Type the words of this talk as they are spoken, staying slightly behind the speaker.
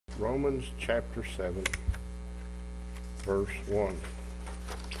Romans chapter 7, verse 1.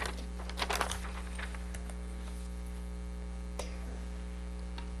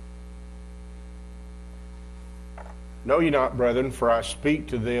 Know ye not, brethren, for I speak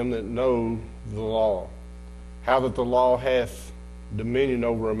to them that know the law, how that the law hath dominion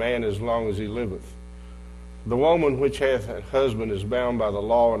over a man as long as he liveth. The woman which hath a husband is bound by the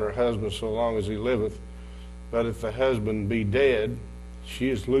law and her husband so long as he liveth. But if the husband be dead,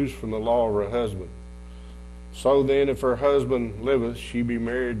 she is loosed from the law of her husband. So then, if her husband liveth, she be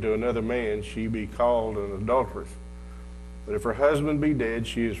married to another man, she be called an adulteress. But if her husband be dead,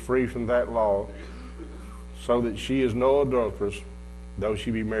 she is free from that law, so that she is no adulteress, though she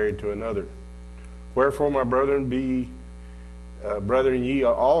be married to another. Wherefore, my brethren, ye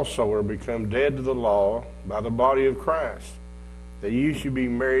also are become dead to the law by the body of Christ, that ye should be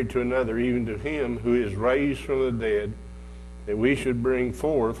married to another, even to him who is raised from the dead, that we should bring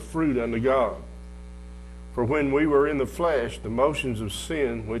forth fruit unto God. For when we were in the flesh, the motions of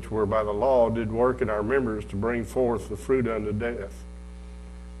sin, which were by the law, did work in our members to bring forth the fruit unto death.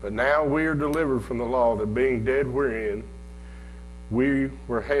 But now we are delivered from the law, that being dead wherein we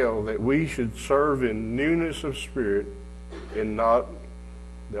were held, that we should serve in newness of spirit, and not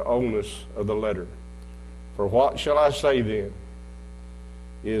the oldness of the letter. For what shall I say then?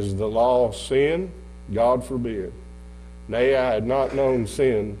 Is the law sin? God forbid. Nay, I had not known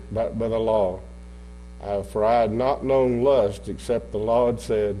sin but by the law. For I had not known lust, except the law had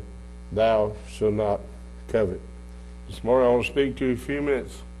said, thou shalt not covet. This morning I want to speak to you a few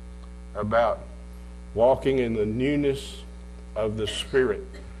minutes about walking in the newness of the Spirit.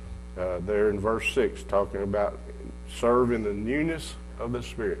 There in verse 6, talking about serve in the newness of the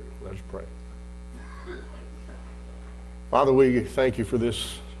Spirit. Let's pray. Father, we thank you for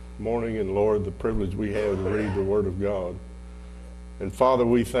this morning, and Lord, the privilege we have to read the Word of God. And Father,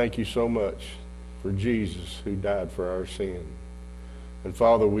 we thank you so much for Jesus who died for our sin. And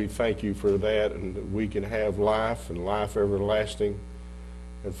Father, we thank you for that, and that we can have life and life everlasting.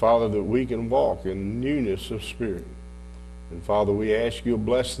 And Father, that we can walk in newness of spirit. And Father, we ask you to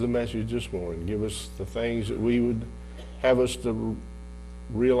bless the message this morning. Give us the things that we would have us to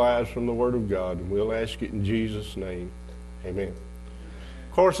realize from the Word of God. And we'll ask it in Jesus' name. Amen.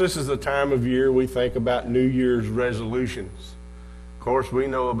 Of course, this is the time of year we think about New Year's resolutions. Of course, we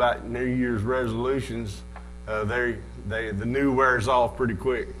know about New Year's resolutions. The new wears off pretty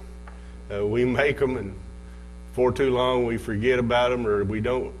quick. We make them, and for too long we forget about them, or we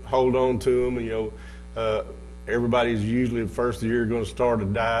don't hold on to them. You know, everybody's usually the first of the year going to start a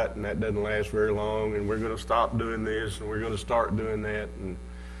diet, and that doesn't last very long. And we're going to stop doing this, and we're going to start doing that. And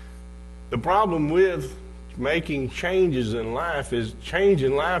the problem with making changes in life is change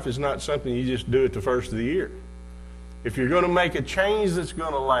in life is not something you just do at the first of the year. If you're going to make a change that's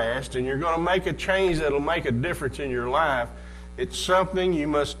going to last, and you're going to make a change that'll make a difference in your life, it's something you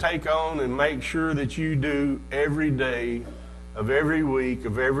must take on and make sure that you do every day of every week,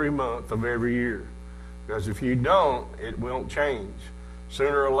 of every month, of every year. Because if you don't, it won't change.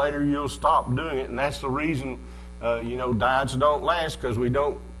 Sooner or later, you'll stop doing it, and that's the reason, diets don't last, because we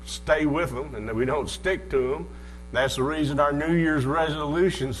don't stay with them and we don't stick to them. That's the reason our New Year's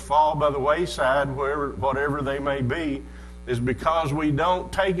resolutions fall by the wayside, whatever they may be, is because we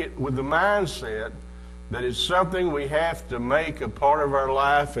don't take it with the mindset that it's something we have to make a part of our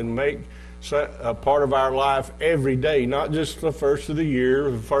life, and make a part of our life every day, not just the first of the year,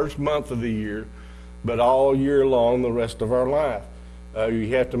 the first month of the year, but all year long, the rest of our life. You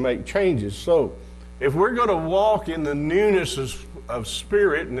have to make changes. So if we're going to walk in the newness of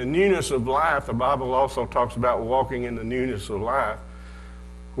spirit and the newness of life, the Bible also talks about walking in the newness of life,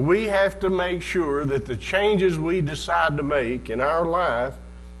 we have to make sure that the changes we decide to make in our life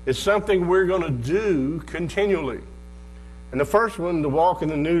is something we're going to do continually. And the first one, to walk in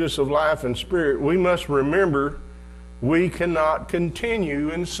the newness of life and spirit, we must remember we cannot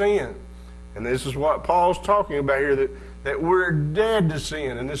continue in sin. And this is what Paul's talking about here, that we're dead to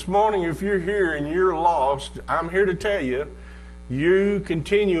sin. And this morning, if you're here and you're lost, I'm here to tell you, you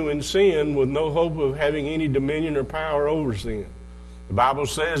continue in sin with no hope of having any dominion or power over sin. The Bible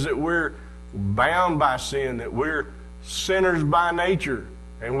says that we're bound by sin, that we're sinners by nature,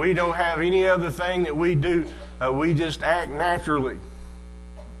 and we don't have any other thing that we do. We just act naturally.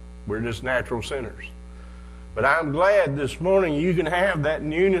 We're just natural sinners. But I'm glad this morning you can have that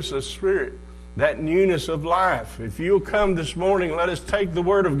newness of spirit, that newness of life. If you'll come this morning, let us take the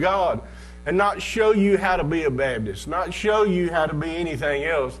Word of God and not show you how to be a Baptist, not show you how to be anything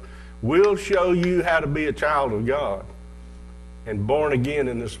else. We'll show you how to be a child of God and born again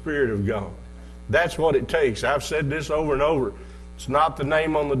in the Spirit of God. That's what it takes. I've said this over and over. It's not the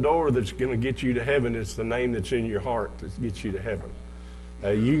name on the door that's going to get you to heaven. It's the name that's in your heart that gets you to heaven.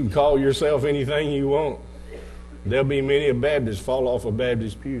 You can call yourself anything you want. There'll be many a Baptist fall off a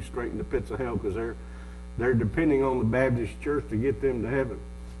Baptist pew straight in the pits of hell because they're depending on the Baptist church to get them to heaven.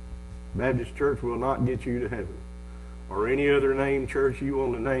 Baptist church will not get you to heaven. Or any other name church you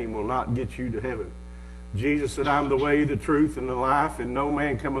want to name will not get you to heaven. Jesus said, I'm the way, the truth, and the life, and no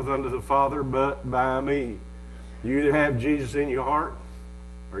man cometh unto the Father but by me. You either have Jesus in your heart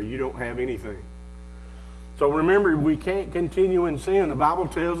or you don't have anything. So remember, we can't continue in sin. The Bible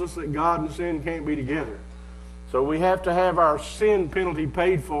tells us that God and sin can't be together. So we have to have our sin penalty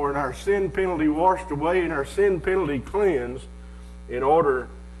paid for and our sin penalty washed away and our sin penalty cleansed in order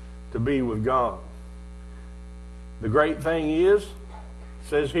to be with God. The great thing is, it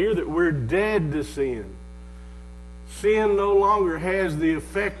says here that we're dead to sin. Sin no longer has the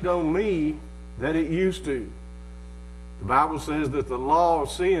effect on me that it used to. The Bible says that the law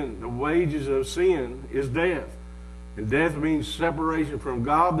of sin, the wages of sin, is death. And death means separation from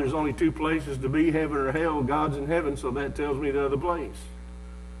God. There's only two places to be, heaven or hell. God's in heaven, so that tells me the other place.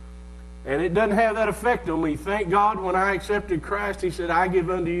 And it doesn't have that effect on me. Thank God when I accepted Christ, he said, I give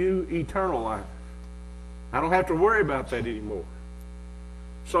unto you eternal life. I don't have to worry about that anymore.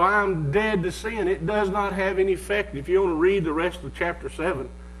 So I'm dead to sin. It does not have any effect. If you want to read the rest of chapter 7,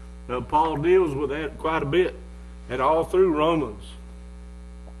 Paul deals with that quite a bit. And all through Romans.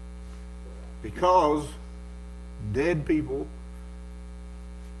 Because dead people,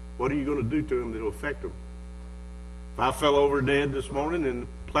 what are you going to do to them that will affect them? If I fell over dead this morning in the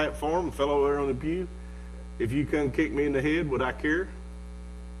platform, fell over there on the pew, if you come kick me in the head, would I care?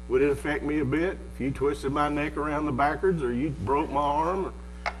 Would it affect me a bit? If you twisted my neck around the backwards or you broke my arm,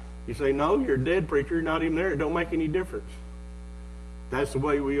 you say, no, you're a dead preacher, you're not even there, it don't make any difference. That's the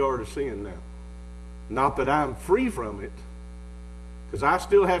way we are to sin now. Not that I'm free from it, because I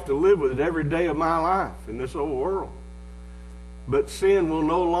still have to live with it every day of my life in this old world. But sin will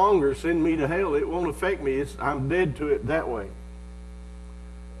no longer send me to hell. It won't affect me. I'm dead to it that way.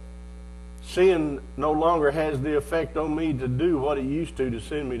 Sin no longer has the effect on me to do what it used to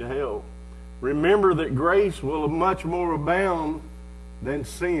send me to hell. Remember that grace will much more abound than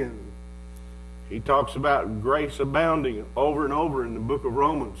sin. He talks about grace abounding over and over in the book of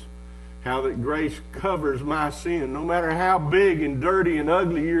Romans. How that grace covers my sin. No matter how big and dirty and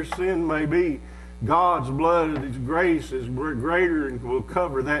ugly your sin may be, God's blood, His grace is greater and will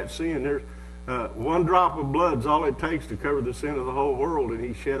cover that sin. There's one drop of blood is all it takes to cover the sin of the whole world, and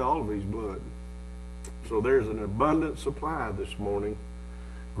He shed all of His blood. So there's an abundant supply this morning.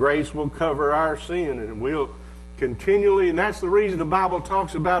 Grace will cover our sin, and we'll continually, and that's the reason the Bible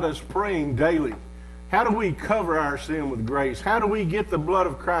talks about us praying daily. How do we cover our sin with grace? How do we get the blood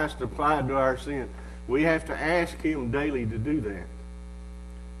of Christ applied to our sin? We have to ask Him daily to do that.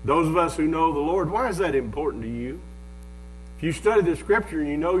 Those of us who know the Lord, why is that important to you? If you study the Scripture and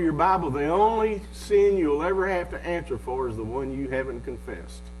you know your Bible, the only sin you'll ever have to answer for is the one you haven't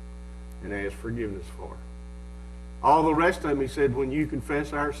confessed and asked forgiveness for. All the rest of them, He said, when you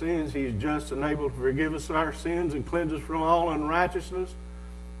confess our sins, He is just and able to forgive us our sins and cleanse us from all unrighteousness,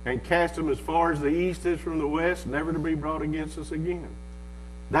 and cast them as far as the east is from the west, never to be brought against us again.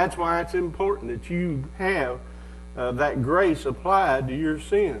 That's why it's important that you have that grace applied to your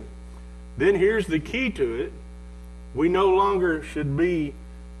sin. Then here's the key to it. We no longer should be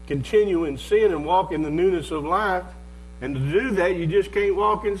continue in sin and walk in the newness of life. And to do that, you just can't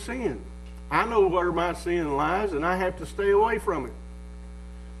walk in sin. I know where my sin lies, and I have to stay away from it.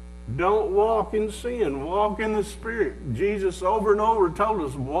 Don't walk in sin. Walk in the Spirit. Jesus over and over told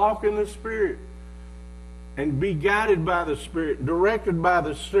us, walk in the Spirit and be guided by the Spirit, directed by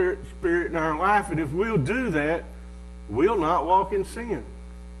the Spirit in our life. And if we'll do that, we'll not walk in sin.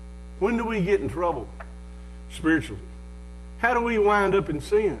 When do we get in trouble spiritually? How do we wind up in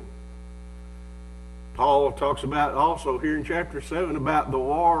sin? Paul talks about also here in chapter 7 about the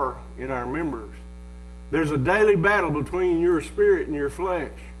war in our members. There's a daily battle between your spirit and your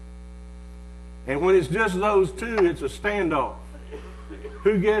flesh. And when it's just those two, it's a standoff.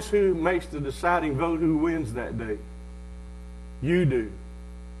 Guess who makes the deciding vote, who wins that day? You do.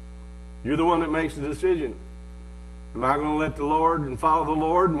 You're the one that makes the decision. Am I going to let the Lord and follow the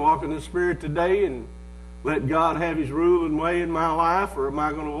Lord and walk in the Spirit today and let God have His rule and way in my life, or am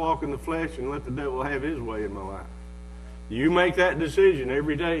I going to walk in the flesh and let the devil have his way in my life? You make that decision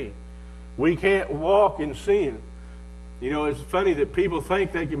every day. We can't walk in sin. You know, it's funny that people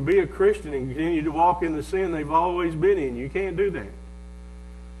think they can be a Christian and continue to walk in the sin they've always been in. You can't do that.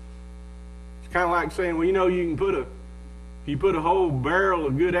 It's kind of like saying, well, you know, you can put a whole barrel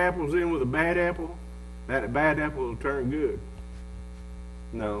of good apples in with a bad apple, that bad apple will turn good.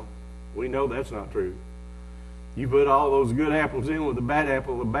 No, we know that's not true. You put all those good apples in with the bad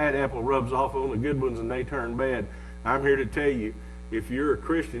apple rubs off on the good ones and they turn bad. I'm here to tell you, if you're a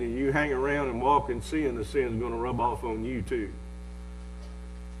Christian and you hang around and walk in sin, the sin's going to rub off on you too.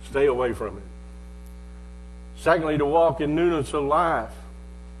 Stay away from it. Secondly, to walk in newness of life,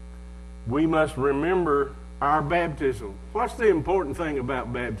 we must remember our baptism. What's the important thing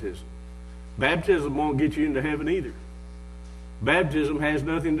about baptism? Baptism won't get you into heaven either. Baptism has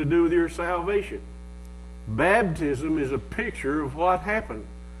nothing to do with your salvation. Baptism is a picture of what happened.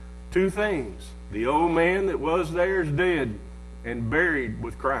 Two things. The old man that was there is dead and buried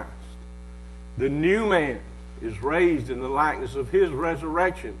with Christ. The new man is raised in the likeness of his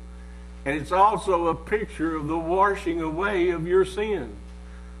resurrection. And it's also a picture of the washing away of your sin.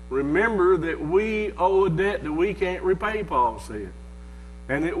 Remember that we owe a debt that we can't repay, Paul said.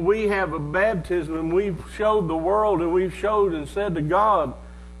 And that we have a baptism, and we've showed the world, and we've showed and said to God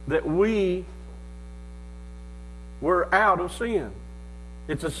that we were out of sin.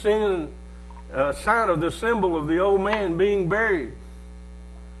 It's a sign of the symbol of the old man being buried.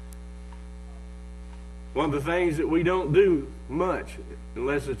 One of the things that we don't do much,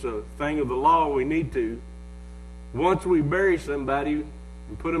 unless it's a thing of the law we need to, once we bury somebody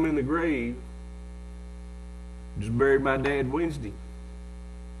and put them in the grave, just buried my dad Wednesday,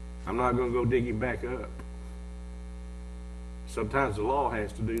 I'm not going to go dig him back up. Sometimes the law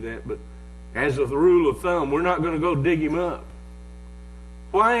has to do that, but as a rule of thumb, we're not going to go dig him up.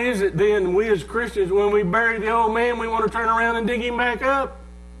 Why is it then we as Christians, when we bury the old man, we want to turn around and dig him back up?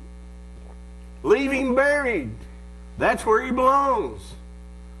 Leave him buried. That's where he belongs.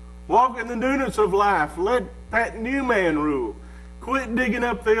 Walk in the newness of life. Let that new man rule. Quit digging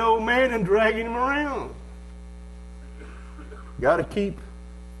up the old man and dragging him around. Got to keep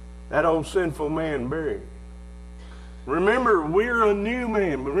that old sinful man buried. Remember, we're a new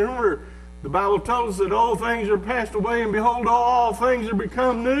man. Remember, the Bible tells us that all things are passed away, and behold, all things are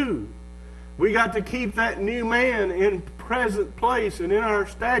become new. We got to keep that new man in present place and in our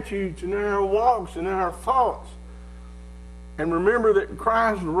statutes and in our walks and in our thoughts. And remember that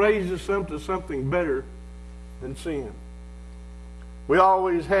Christ raised us up to something better than sin. We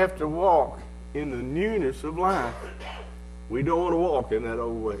always have to walk in the newness of life. We don't want to walk in that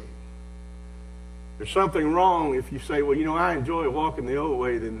old way. There's something wrong if you say, well, you know, I enjoy walking the old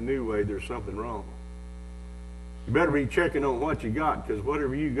way than the new way. There's something wrong. You better be checking on what you got, because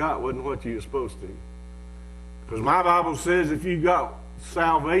whatever you got wasn't what you were supposed to. Because my Bible says if you got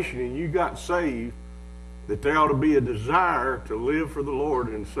salvation and you got saved, that there ought to be a desire to live for the Lord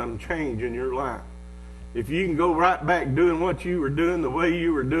and some change in your life. If you can go right back doing what you were doing the way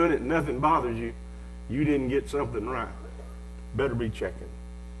you were doing it and nothing bothers you, you didn't get something right. Better be checking.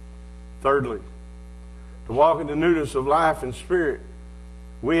 Thirdly, to walk in the newness of life and spirit,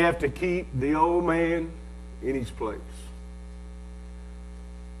 we have to keep the old man in his place.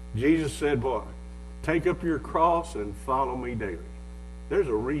 Jesus said what? Take up your cross and follow me daily. There's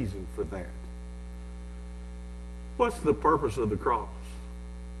a reason for that. What's the purpose of the cross?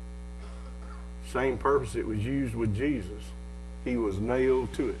 Same purpose it was used with Jesus. He was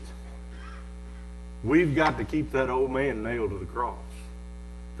nailed to it. We've got to keep that old man nailed to the cross.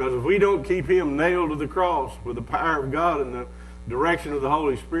 Because if we don't keep him nailed to the cross with the power of God and the direction of the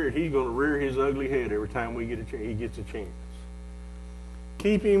Holy Spirit, he's going to rear his ugly head every time he gets a chance.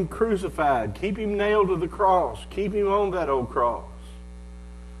 Keep him crucified. Keep him nailed to the cross. Keep him on that old cross.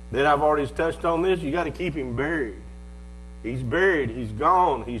 Then I've already touched on this. You got to keep him buried. He's buried. He's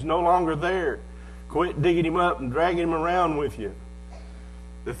gone. He's no longer there. Quit digging him up and dragging him around with you.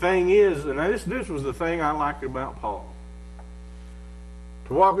 The thing is, and this was the thing I liked about Paul.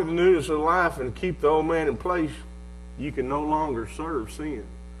 To walk in the newness of life and keep the old man in place, you can no longer serve sin.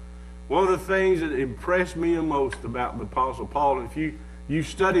 One of the things that impressed me the most about the Apostle Paul, and if you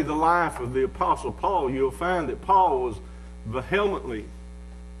study the life of the Apostle Paul, you'll find that Paul was vehemently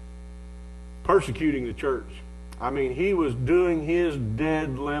persecuting the church. I mean, he was doing his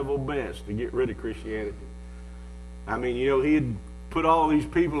dead level best to get rid of Christianity. I mean, you know, he had put all these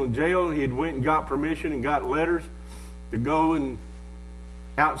people in jail. He had went and got permission and got letters to go and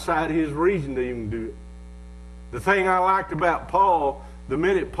outside his region to even do it. The thing I liked about Paul, the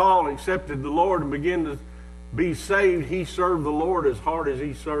minute Paul accepted the Lord and began to be saved, he served the Lord as hard as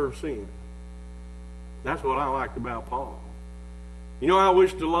he served sin. That's what I liked about Paul. You know, I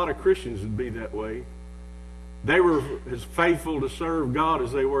wished a lot of Christians would be that way. They were as faithful to serve God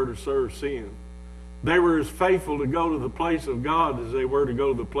as they were to serve sin. They were as faithful to go to the place of God as they were to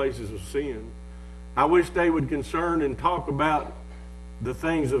go to the places of sin. I wish they would concern and talk about the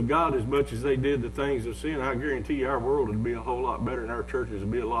things of God as much as they did the things of sin, I guarantee you our world would be a whole lot better and our churches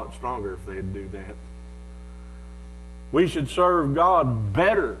would be a lot stronger if they'd do that. We should serve God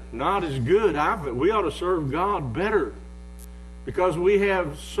better, not as good. We ought to serve God better because we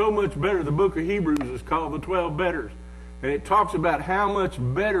have so much better. The book of Hebrews is called the 12 Betters, and it talks about how much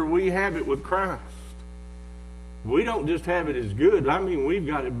better we have it with Christ. We don't just have it as good. I mean, we've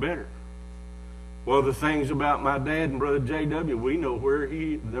got it better. One of the things about my dad and Brother J.W., we know where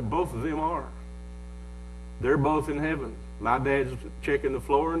both of them are. They're both in heaven. My dad's checking the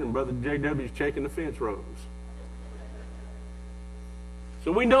flooring and Brother J.W.'s checking the fence rows.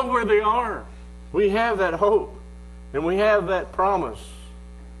 So we know where they are. We have that hope and we have that promise.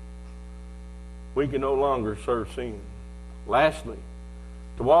 We can no longer serve sin. Lastly,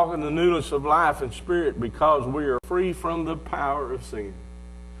 to walk in the newness of life and spirit because we are free from the power of sin.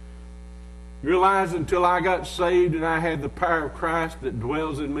 You realize until I got saved and I had the power of Christ that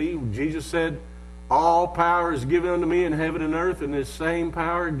dwells in me, Jesus said, all power is given unto me in heaven and earth, and this same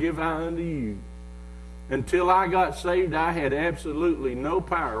power give I unto you. Until I got saved, I had absolutely no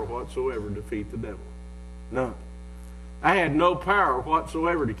power whatsoever to defeat the devil. None. I had no power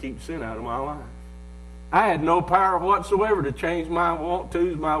whatsoever to keep sin out of my life. I had no power whatsoever to change my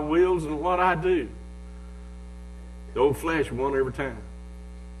want-tos, my wills, and what I do. The old flesh won every time.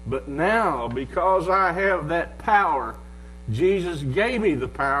 But now, because I have that power, Jesus gave me the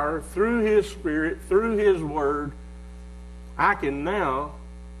power through His Spirit, through His Word. I can now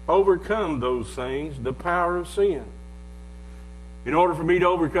overcome those things, the power of sin. In order for me to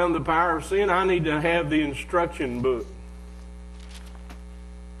overcome the power of sin, I need to have the instruction book.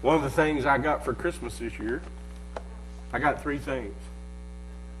 One of the things I got for Christmas this year, I got 3 things.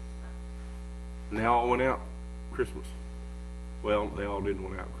 And they all went out Christmas. Well, they all didn't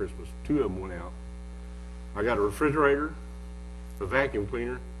went out Christmas. 2 of them went out. I got a refrigerator, a vacuum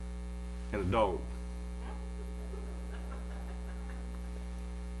cleaner, and a dog.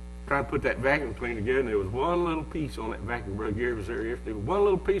 Trying to put that vacuum cleaner together, and there was one little piece on that vacuum. Brother Gary was there yesterday. One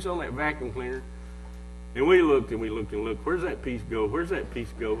little piece on that vacuum cleaner. And we looked and we looked and looked. Where's that piece go? Where's that piece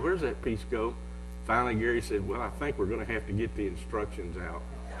go? Where's that piece go? Finally, Gary said, well, I think we're going to have to get the instructions out.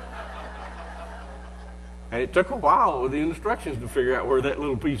 And it took a while with the instructions to figure out where that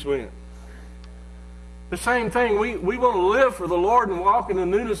little piece went. The same thing, we want to live for the Lord and walk in the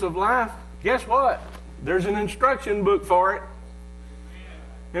newness of life. Guess what? There's an instruction book for it.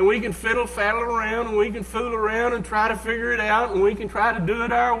 And we can faddle around, and we can fool around and try to figure it out, and we can try to do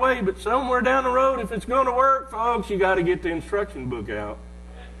it our way. But somewhere down the road, if it's going to work, folks, you got to get the instruction book out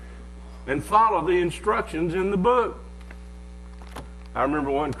and follow the instructions in the book. I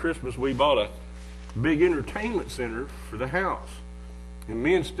remember one Christmas we bought a big entertainment center for the house. And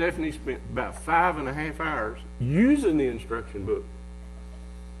me and Stephanie spent about 5.5 hours using the instruction book,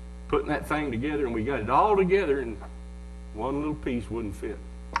 putting that thing together, and we got it all together, and one little piece wouldn't fit.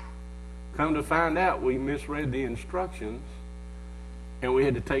 Come to find out, we misread the instructions, and we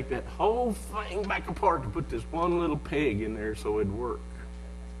had to take that whole thing back apart to put this one little peg in there so it'd work.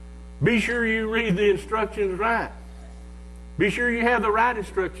 Be sure you read the instructions right. Be sure you have the right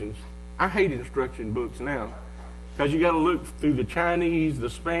instructions. I hate instruction books now because you got to look through the Chinese, the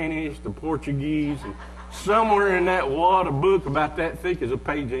Spanish, the Portuguese, and somewhere in that wad of book about that thick is a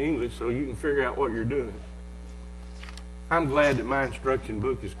page of English so you can figure out what you're doing. I'm glad that my instruction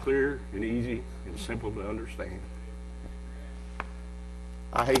book is clear and easy and simple to understand.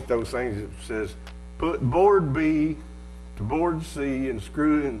 I hate those things that says put board B to board C and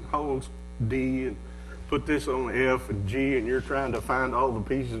screw in holes D and put this on F and G, and you're trying to find all the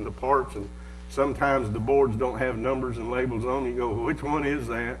pieces and the parts, and sometimes the boards don't have numbers and labels on them. You go, well, which one is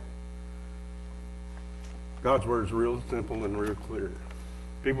that? God's Word is real simple and real clear.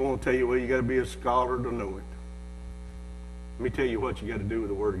 People want to tell you, well, you got to be a scholar to know it. Let me tell you what you got to do with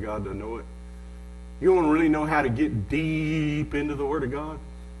the Word of God to know it. You want to really know how to get deep into the Word of God?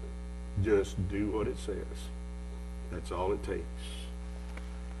 Just do what it says. That's all it takes.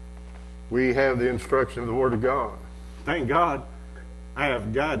 We have the instruction of the Word of God. Thank God I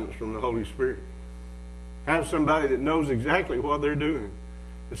have guidance from the Holy Spirit. I have somebody that knows exactly what they're doing.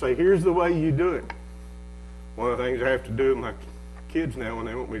 And say, here's the way you do it. One of the things I have to do with my kids now when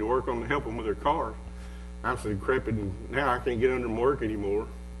they want me to work on to help them with their cars, I'm so decrepit and now I can't get under them work anymore.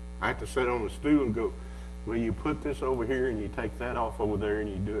 I have to sit on the stool and go, well, you put this over here and you take that off over there and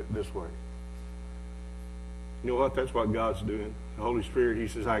you do it this way. You know what? That's what God's doing. The Holy Spirit, He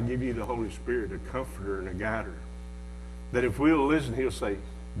says, I give you the Holy Spirit, a comforter and a guider. That if we'll listen, He'll say,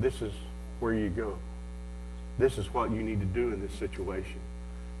 this is where you go. This is what you need to do in this situation.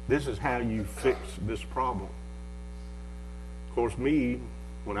 This is how you fix this problem. Of course, me,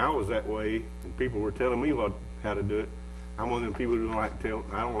 when I was that way, and people were telling me how to do it, I'm one of them people who I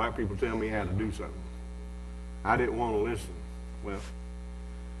don't like people telling me how to do something. I didn't want to listen. Well,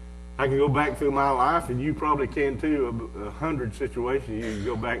 I can go back through my life, and you probably can too, 100 situations. You can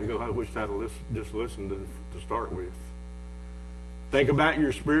go back and go, I wish I'd just listened to start with. Think about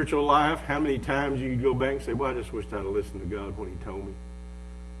your spiritual life. How many times you go back and say, well, I just wish I'd have listened to God when he told me.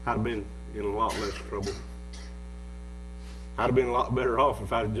 I'd have been in a lot less trouble. I'd have been a lot better off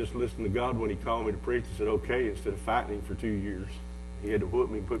if I'd have just listened to God when he called me to preach and said, okay, instead of fighting him for 2 years. He had to whoop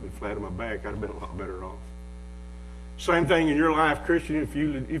me and put me flat on my back. I'd have been a lot better off. Same thing in your life, Christian.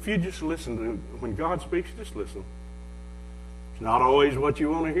 If you just listen to, when God speaks, just listen. It's not always what you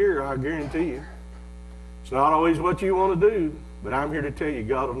want to hear, I guarantee you. It's not always what you want to do, but I'm here to tell you,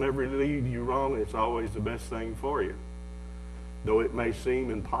 God will never lead you wrong, and it's always the best thing for you. Though it may seem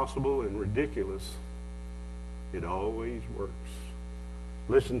impossible and ridiculous, it always works.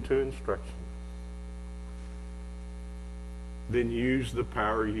 Listen to instruction. Then use the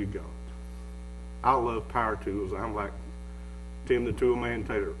power you got. I love power tools. I'm like Tim the Tool Man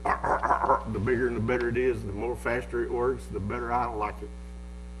Taylor. The bigger and the better it is, the more faster it works, the better I like it.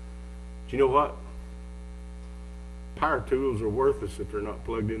 But you know what? Power tools are worthless if they're not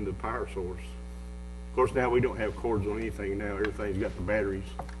plugged into the power source. Of course, now we don't have cords on anything now. Everything's got the batteries.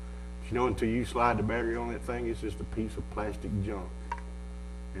 But you know, until you slide the battery on that thing, it's just a piece of plastic junk.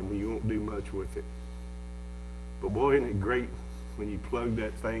 And you won't do much with it. But boy, isn't it great when you plug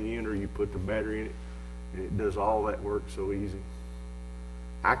that thing in or you put the battery in it, and it does all that work so easy.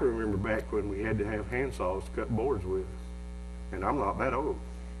 I can remember back when we had to have hand saws to cut boards with. And I'm not that old.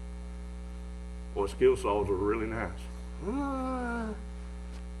 Boy, skill saws were really nice.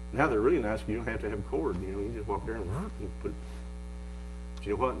 Now they're really nice because you don't have to have a cord. You know, you just walk there and put it. But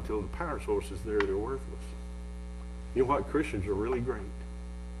you know what? Until the power source is there, they're worthless. You know what? Christians are really great.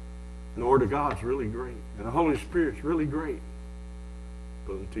 And the Word of God's really great. And the Holy Spirit's really great.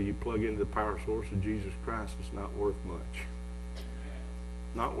 But until you plug into the power source of Jesus Christ, it's not worth much.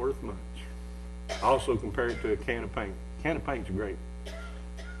 Not worth much. I also compare it to a can of paint. A can of paint's great.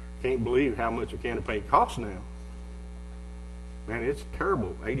 Can't believe how much a can of paint costs now. Man, it's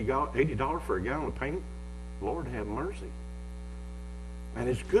terrible. $80 for a gallon of paint? Lord have mercy. And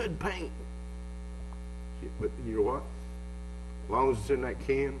it's good paint. But you know what? As long as it's in that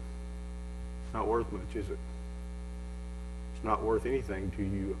can, it's not worth much, is it? It's not worth anything till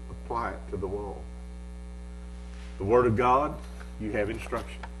you apply it to the wall. The Word of God, you have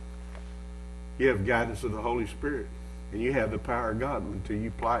instruction. You have guidance of the Holy Spirit. And you have the power of God. Until you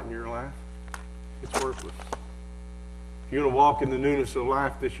apply it in your life, it's worthless. If you're going to walk in the newness of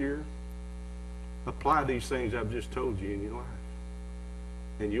life this year, apply these things I've just told you in your life.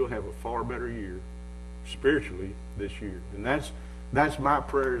 And you'll have a far better year spiritually this year. And that's my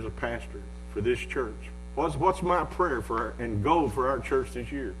prayer as a pastor for this church. What's my prayer and goal for our church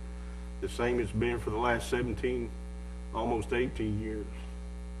this year? The same it's been for the last 17, almost 18 years.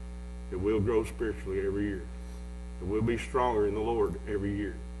 That we'll grow spiritually every year. That we'll be stronger in the Lord every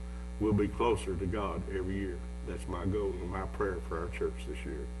year. We'll be closer to God every year. That's my goal and my prayer for our church this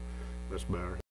year. Let's bow our heads.